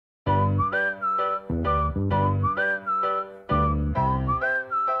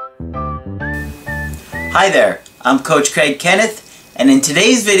Hi there, I'm Coach Craig Kenneth, and in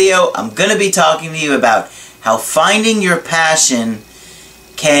today's video I'm going to be talking to you about how finding your passion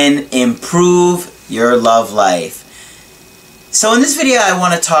can improve your love life. So in this video I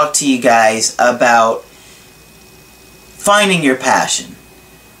want to talk to you guys about finding your passion.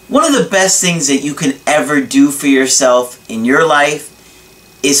 One of the best things that you can ever do for yourself in your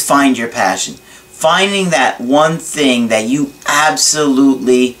life is find your passion. Finding that one thing that you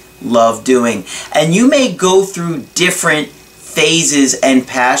absolutely love doing. And you may go through different phases and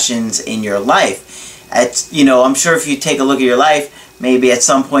passions in your life. I'm sure if you take a look at your life, maybe at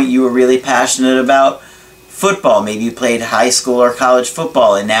some point you were really passionate about football. Maybe you played high school or college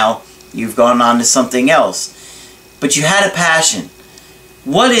football and now you've gone on to something else. But you had a passion.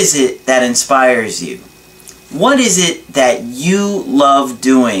 What is it that inspires you? What is it that you love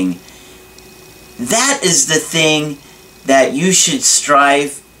doing? That is the thing that you should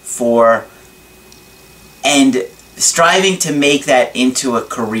strive for, and striving to make that into a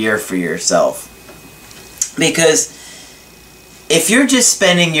career for yourself. Because if you're just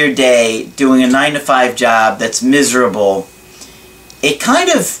spending your day doing a 9-to-5 job that's miserable, it kind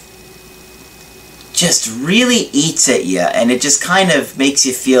of just really eats at you, and it just kind of makes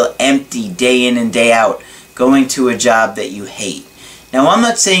you feel empty day in and day out going to a job that you hate. Now, I'm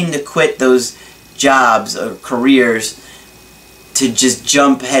not saying to quit those jobs or careers to just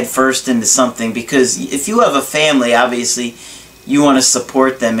jump headfirst into something, because if you have a family, obviously you want to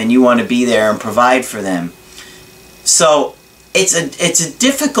support them and you want to be there and provide for them. So it's a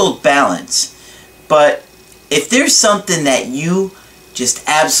difficult balance. But if there's something that you just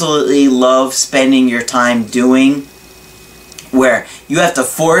absolutely love spending your time doing, where you have to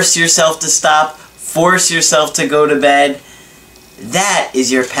force yourself to stop, force yourself to go to bed, that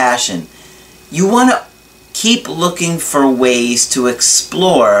is your passion. You want to keep looking for ways to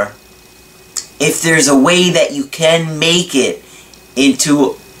explore if there's a way that you can make it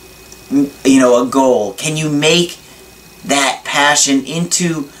into, a goal. Can you make that passion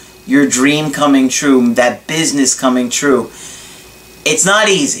into your dream coming true, that business coming true? It's not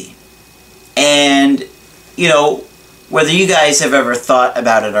easy. And, whether you guys have ever thought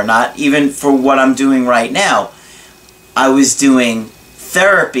about it or not, even for what I'm doing right now, I was doing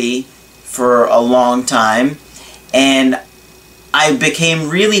therapy for a long time, and I became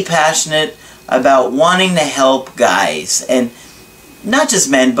really passionate about wanting to help guys, and not just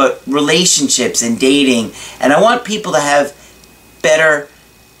men, but relationships and dating. And I want people to have better,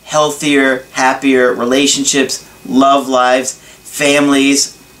 healthier, happier relationships, love lives,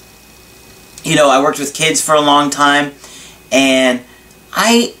 families. I worked with kids for a long time, and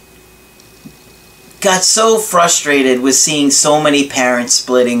I got so frustrated with seeing so many parents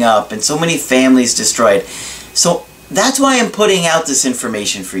splitting up and so many families destroyed. So that's why I'm putting out this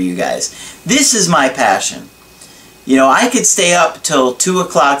information for you guys. This is my passion. I could stay up till 2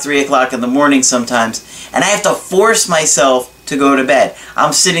 o'clock, 3 o'clock in the morning sometimes, and I have to force myself to go to bed.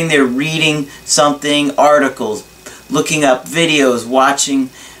 I'm sitting there reading something, articles, looking up videos,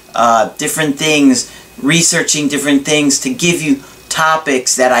 watching different things, researching different things to give you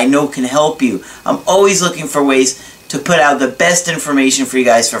topics that I know can help you. I'm always looking for ways to put out the best information for you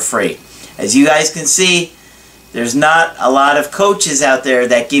guys for free. As you guys can see, there's not a lot of coaches out there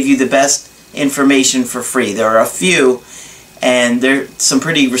that give you the best information for free. There are a few, and there are some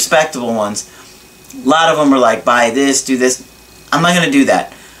pretty respectable ones. A lot of them are like, buy this, do this. I'm not going to do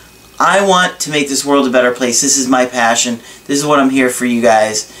that. I want to make this world a better place. This is my passion. This is what I'm here for you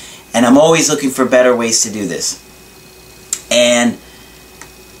guys. And I'm always looking for better ways to do this. And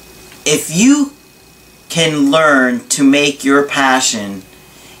if you can learn to make your passion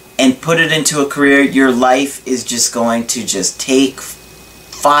and put it into a career, your life is just going to just take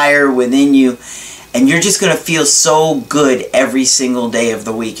fire within you, and you're just going to feel so good every single day of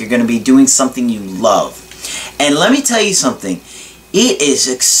the week. You're going to be doing something you love. And let me tell you something. It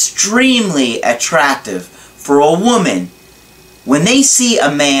is extremely attractive for a woman when they see a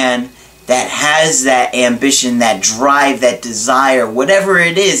man that has that ambition, that drive, that desire, whatever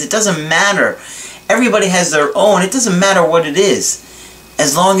it is. It doesn't matter. Everybody has their own. It doesn't matter what it is.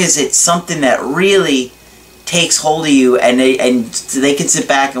 As long as it's something that really takes hold of you, and they can sit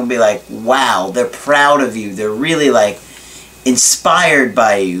back and be like, wow, they're proud of you. They're really inspired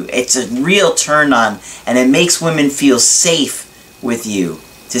by you. It's a real turn on, and it makes women feel safe with you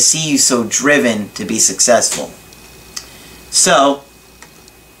to see you so driven to be successful. So,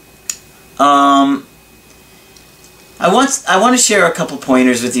 I want to share a couple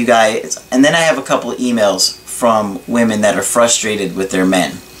pointers with you guys, and then I have a couple emails from women that are frustrated with their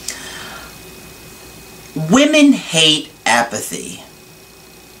men. Women hate apathy.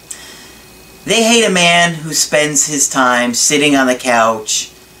 They hate a man who spends his time sitting on the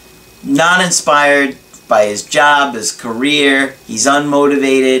couch, not inspired by his job, his career, he's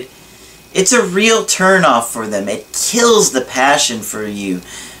unmotivated. It's a real turnoff for them. It kills the passion for you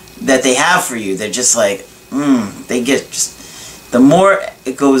that they have for you. They're just like, they get just, the more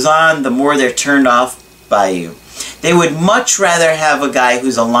it goes on, the more they're turned off by you. They would much rather have a guy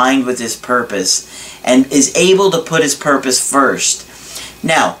who's aligned with his purpose and is able to put his purpose first.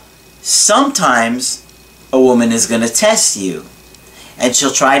 Now, sometimes a woman is going to test you, and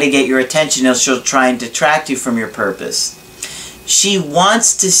she'll try to get your attention, and she'll try and detract you from your purpose. She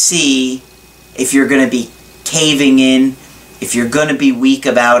wants to see if you're going to be caving in, if you're going to be weak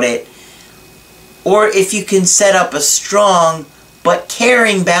about it, or if you can set up a strong but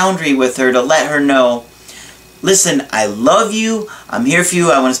caring boundary with her to let her know, listen, I love you, I'm here for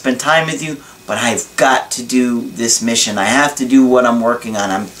you, I want to spend time with you, but I've got to do this mission. I have to do what I'm working on.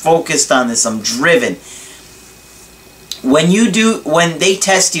 I'm focused on this. I'm driven. When they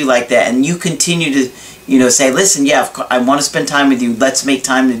test you like that and you continue to, say, listen, yeah, I want to spend time with you. Let's make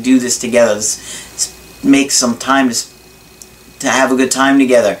time to do this together. Let's make some time to have a good time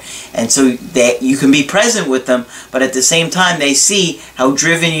together. And so that you can be present with them, but at the same time they see how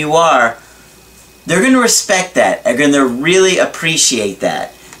driven you are. They're going to respect that. They're going to really appreciate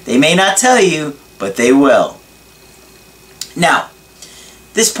that. They may not tell you, but they will. Now,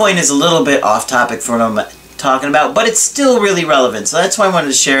 this point is a little bit off topic for what I'm talking about, but it's still really relevant. So that's why I wanted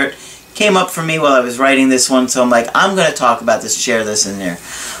to share it. Came up for me while I was writing this one, so I'm like, I'm going to talk about this, share this in there.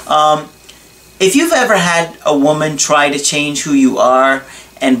 If you've ever had a woman try to change who you are,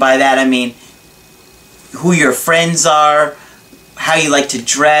 and by that I mean who your friends are, how you like to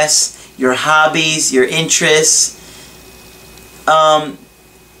dress, your hobbies, your interests,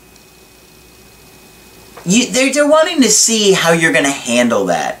 they're wanting to see how you're going to handle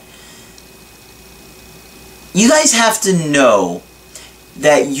that. You guys have to know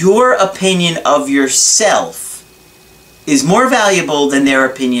that your opinion of yourself is more valuable than their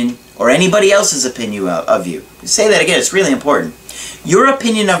opinion or anybody else's opinion of you. Say that again, it's really important. Your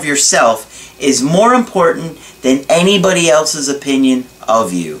opinion of yourself is more important than anybody else's opinion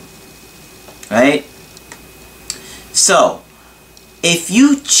of you. Right? So, if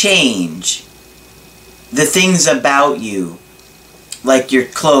you change the things about you, like your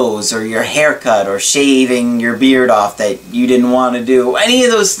clothes or your haircut or shaving your beard off that you didn't want to do, any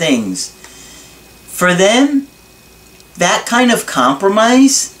of those things, for them, that kind of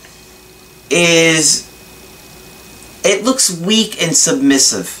compromise it looks weak and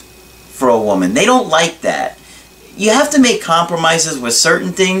submissive for a woman. They don't like that. You have to make compromises with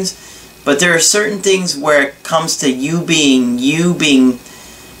certain things, but there are certain things where it comes to you being,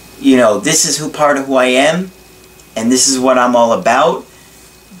 this is part of who I am, and this is what I'm all about,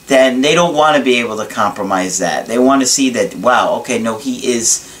 then they don't want to be able to compromise that. They want to see that, wow, okay, no, he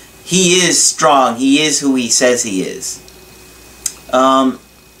is strong. He is who he says he is. On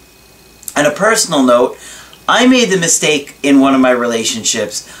a personal note, I made the mistake in one of my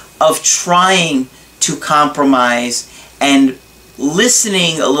relationships of trying to compromise and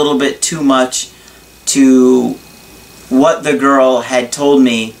listening a little bit too much to what the girl had told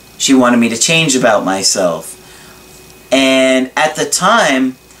me she wanted me to change about myself. And at the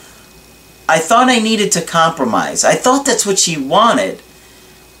time, I thought I needed to compromise. I thought that's what she wanted.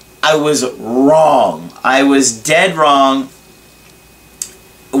 I was wrong. I was dead wrong.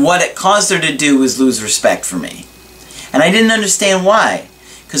 What it caused her to do was lose respect for me. And I didn't understand why.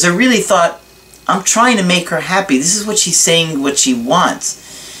 Because I really thought, I'm trying to make her happy. This is what she's saying, what she wants.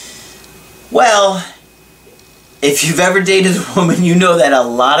 Well, if you've ever dated a woman, you know that a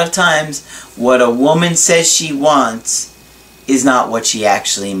lot of times what a woman says she wants is not what she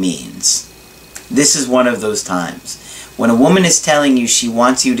actually means. This is one of those times. When a woman is telling you she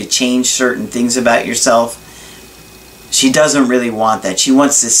wants you to change certain things about yourself, she doesn't really want that. She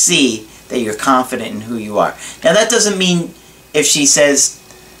wants to see that you're confident in who you are. Now that doesn't mean if she says,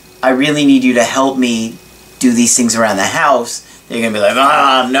 I really need you to help me do these things around the house, they're going to be like,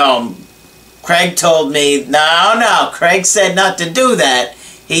 oh no, Craig told me, no, Craig said not to do that.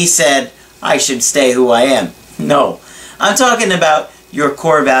 He said I should stay who I am. No. I'm talking about your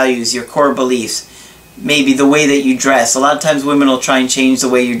core values, your core beliefs, maybe the way that you dress. A lot of times women will try and change the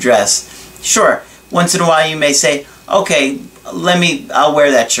way you dress. Sure, once in a while you may say, okay, I'll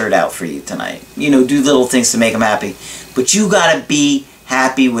wear that shirt out for you tonight. Do little things to make them happy. But you gotta be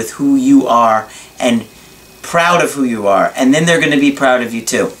happy with who you are and proud of who you are. And then they're gonna be proud of you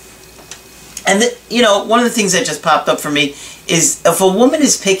too. And one of the things that just popped up for me is if a woman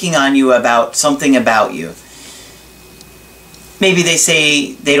is picking on you about something about you, maybe they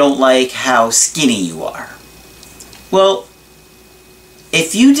say they don't like how skinny you are. Well,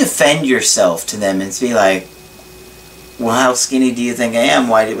 if you defend yourself to them and be like, well, how skinny do you think I am?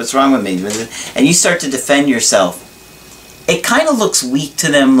 What's wrong with me? And you start to defend yourself, it kind of looks weak to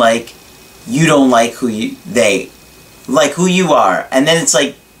them, like you don't like who you are. And then it's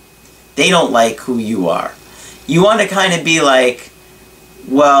like they don't like who you are. You want to kind of be like,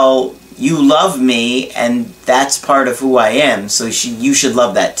 well, you love me and that's part of who I am, so you should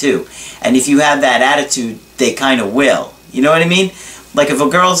love that too. And if you have that attitude, they kind of will. You know what I mean? Like if a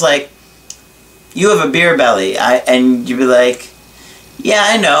girl's like, you have a beer belly, and you be like, yeah,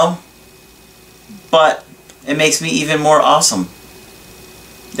 I know, but it makes me even more awesome.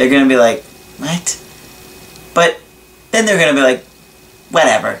 They're going to be like, what? But then they're going to be like,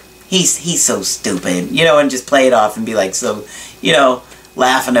 whatever, he's so stupid, you know, and just play it off and be like, so, you know,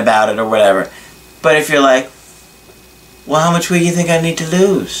 laughing about it or whatever. But if you're like, well, how much weight do you think I need to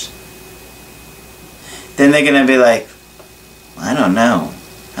lose? Then they're going to be like, I don't know.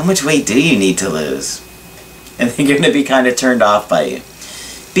 How much weight do you need to lose? And they're going to be kind of turned off by you.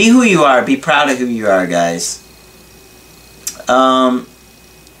 Be who you are. Be proud of who you are, guys.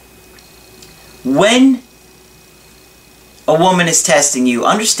 When a woman is testing you,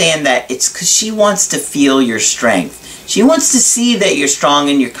 understand that it's because she wants to feel your strength. She wants to see that you're strong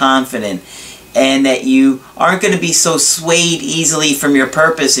and you're confident, and that you aren't going to be so swayed easily from your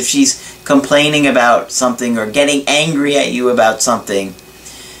purpose if she's complaining about something or getting angry at you about something.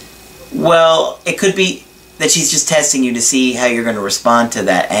 Well, it could be that she's just testing you to see how you're going to respond to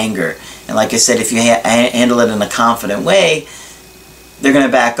that anger. And like I said, if you handle it in a confident way, they're going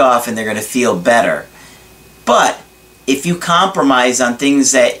to back off and they're going to feel better. But if you compromise on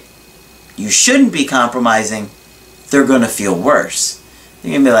things that you shouldn't be compromising, they're going to feel worse.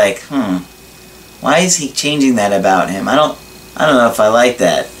 They're going to be like, why is he changing that about him? I don't know if I like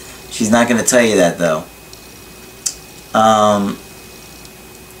that. She's not going to tell you that, though.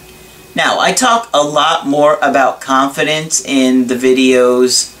 Now, I talk a lot more about confidence in the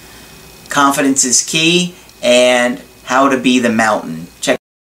videos Confidence is Key and How to Be the Mountain. Check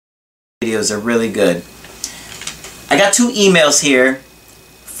the videos, are really good. I got 2 emails here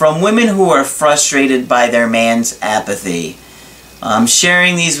from women who are frustrated by their man's apathy. I'm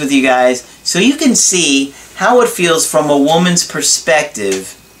sharing these with you guys so you can see how it feels from a woman's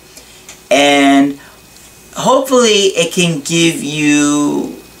perspective, and hopefully it can give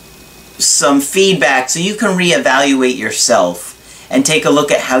you some feedback so you can reevaluate yourself and take a look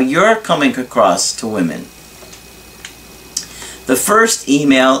at how you're coming across to women. The first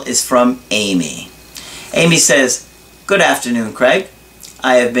email is from Amy. Amy says, "Good afternoon, Craig.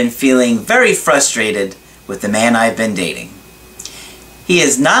 I have been feeling very frustrated with the man I've been dating. He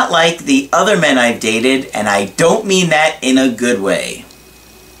is not like the other men I've dated, and I don't mean that in a good way.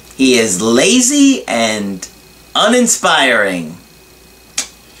 He is lazy and uninspiring."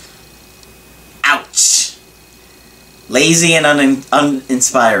 Ouch. Lazy and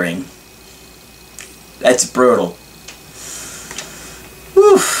uninspiring. That's brutal.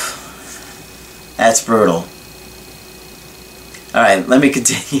 Whew. That's brutal. Alright, let me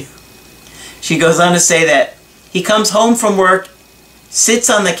continue. She goes on to say that he comes home from work, sits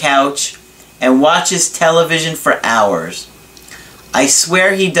on the couch, and watches television for hours. I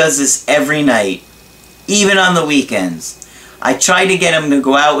swear he does this every night, even on the weekends. I try to get him to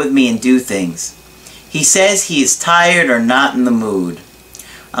go out with me and do things. He says he is tired or not in the mood.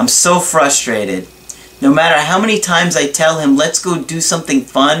 I'm so frustrated. No matter how many times I tell him, let's go do something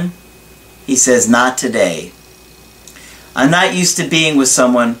fun, he says, not today. I'm not used to being with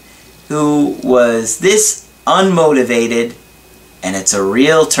someone who was this unmotivated, and it's a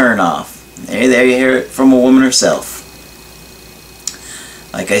real turn-off. There you hear it from a woman herself.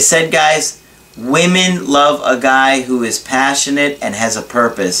 Like I said, guys, women love a guy who is passionate and has a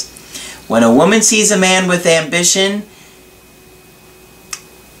purpose. When a woman sees a man with ambition,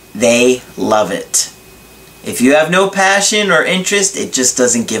 they love it. If you have no passion or interest, it just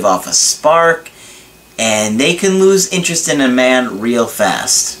doesn't give off a spark, and they can lose interest in a man real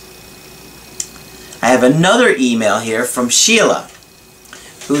fast. I have another email here from Sheila,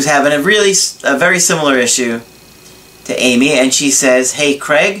 who's having a very similar issue to Amy, and she says, "Hey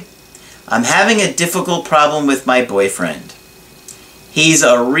Craig, I'm having a difficult problem with my boyfriend. He's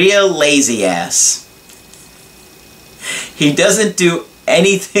a real lazy ass. He doesn't do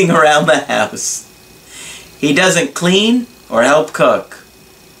anything around the house. He doesn't clean or help cook.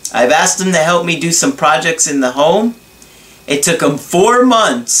 I've asked him to help me do some projects in the home. It took him 4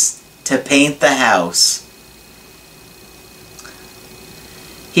 months to paint the house.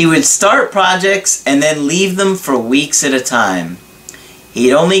 He would start projects and then leave them for weeks at a time.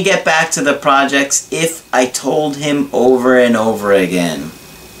 He'd only get back to the projects if I told him over and over again.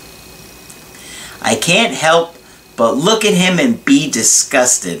 I can't help but look at him and be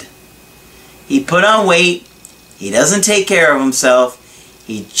disgusted. He put on weight. He doesn't take care of himself.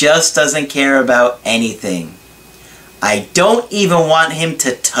 He just doesn't care about anything. I don't even want him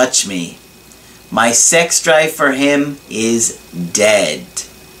to touch me. My sex drive for him is dead.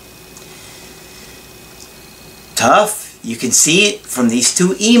 Tough. You can see it from these two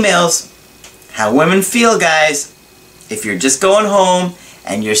emails. How women feel, guys. If you're just going home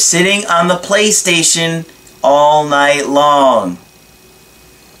and you're sitting on the PlayStation all night long.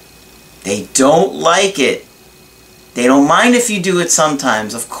 They don't like it. They don't mind if you do it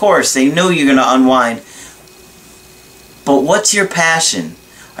sometimes. Of course, they know you're going to unwind. But what's your passion?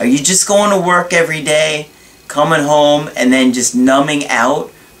 Are you just going to work every day, coming home, and then just numbing out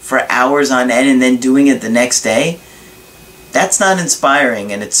for hours on end and then doing it the next day? That's not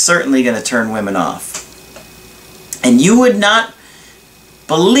inspiring, and it's certainly going to turn women off. And you would not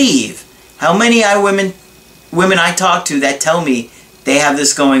believe how many women I talk to that tell me they have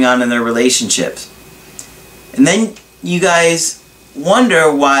this going on in their relationships. And then you guys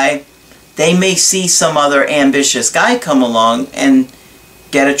wonder why they may see some other ambitious guy come along and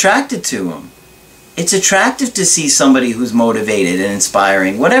get attracted to him. It's attractive to see somebody who's motivated and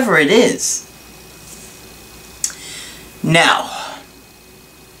inspiring, whatever it is. Now,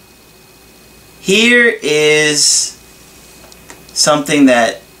 here is something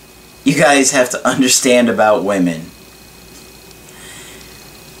that you guys have to understand about women.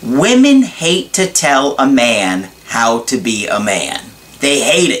 Women hate to tell a man how to be a man. They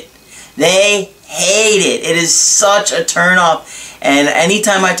hate it. They hate it. It is such a turnoff. And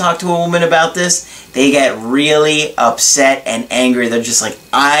anytime I talk to a woman about this, they get really upset and angry. They're just like,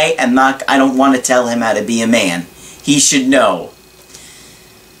 I don't want to tell him how to be a man. He should know.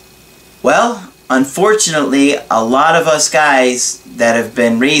 Well, unfortunately, a lot of us guys that have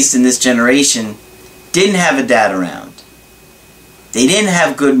been raised in this generation didn't have a dad around. They didn't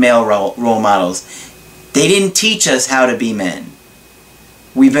have good male role models. They didn't teach us how to be men.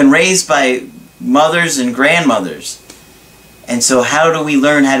 We've been raised by mothers and grandmothers. And so how do we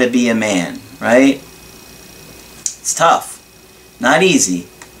learn how to be a man, right? It's tough. Not easy.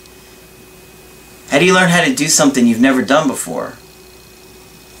 How do you learn how to do something you've never done before?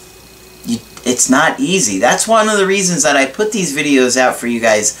 It's not easy. That's one of the reasons that I put these videos out for you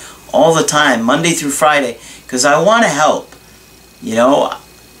guys all the time, Monday through Friday, because I want to help. You know,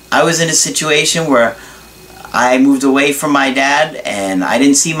 I was in a situation where I moved away from my dad and I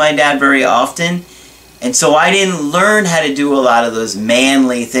didn't see my dad very often. And so I didn't learn how to do a lot of those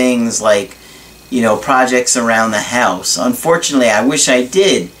manly things like, you know, projects around the house. Unfortunately, I wish I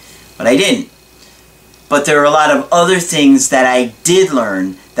did, but I didn't. But there are a lot of other things that I did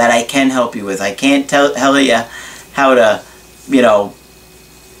learn that I can help you with. I can't tell you how to, you know,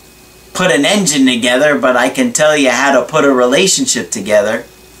 put an engine together, but I can tell you how to put a relationship together.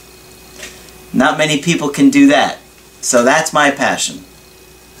 Not many people can do that. So that's my passion.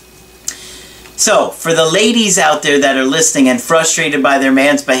 So, for the ladies out there that are listening and frustrated by their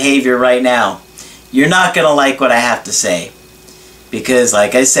man's behavior right now, you're not going to like what I have to say. Because,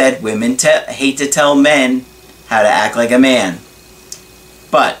 like I said, women hate to tell men how to act like a man.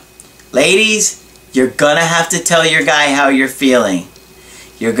 But, ladies, you're going to have to tell your guy how you're feeling.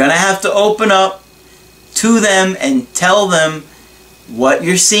 You're going to have to open up to them and tell them what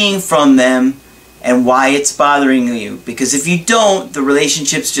you're seeing from them and why it's bothering you. Because if you don't, the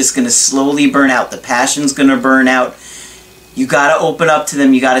relationship's just going to slowly burn out. The passion's going to burn out. You got to open up to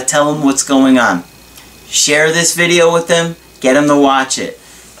them. You got to tell them what's going on. Share this video with them. Get them to watch it.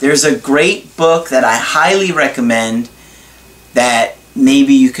 There's a great book that I highly recommend that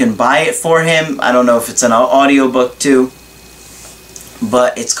maybe you can buy it for him. I don't know if it's an audio book too.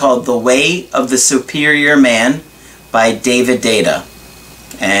 But it's called The Way of the Superior Man by David Deida.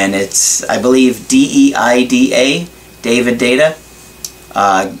 And it's, I believe, D-E-I-D-A, David Deida.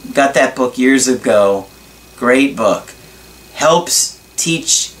 Got that book years ago. Great book. Helps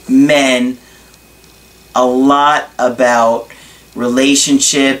teach men a lot about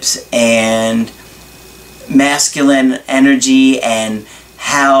relationships and masculine energy and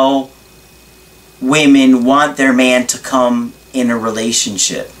how women want their man to come in a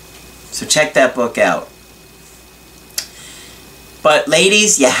relationship. So check that book out. But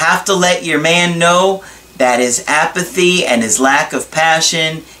ladies, you have to let your man know that his apathy and his lack of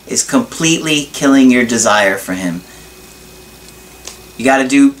passion is completely killing your desire for him. You got to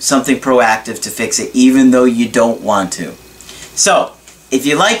do something proactive to fix it, even though you don't want to. So, if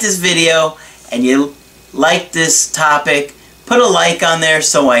you like this video and you like this topic, put a like on there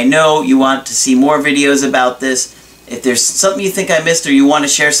so I know you want to see more videos about this. If there's something you think I missed or you want to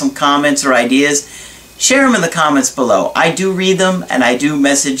share some comments or ideas, share them in the comments below. I do read them and I do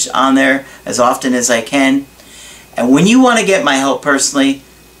message on there as often as I can. And when you want to get my help personally,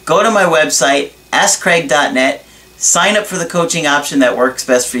 go to my website, askcraig.net, sign up for the coaching option that works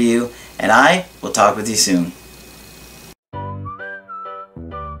best for you, and I will talk with you soon.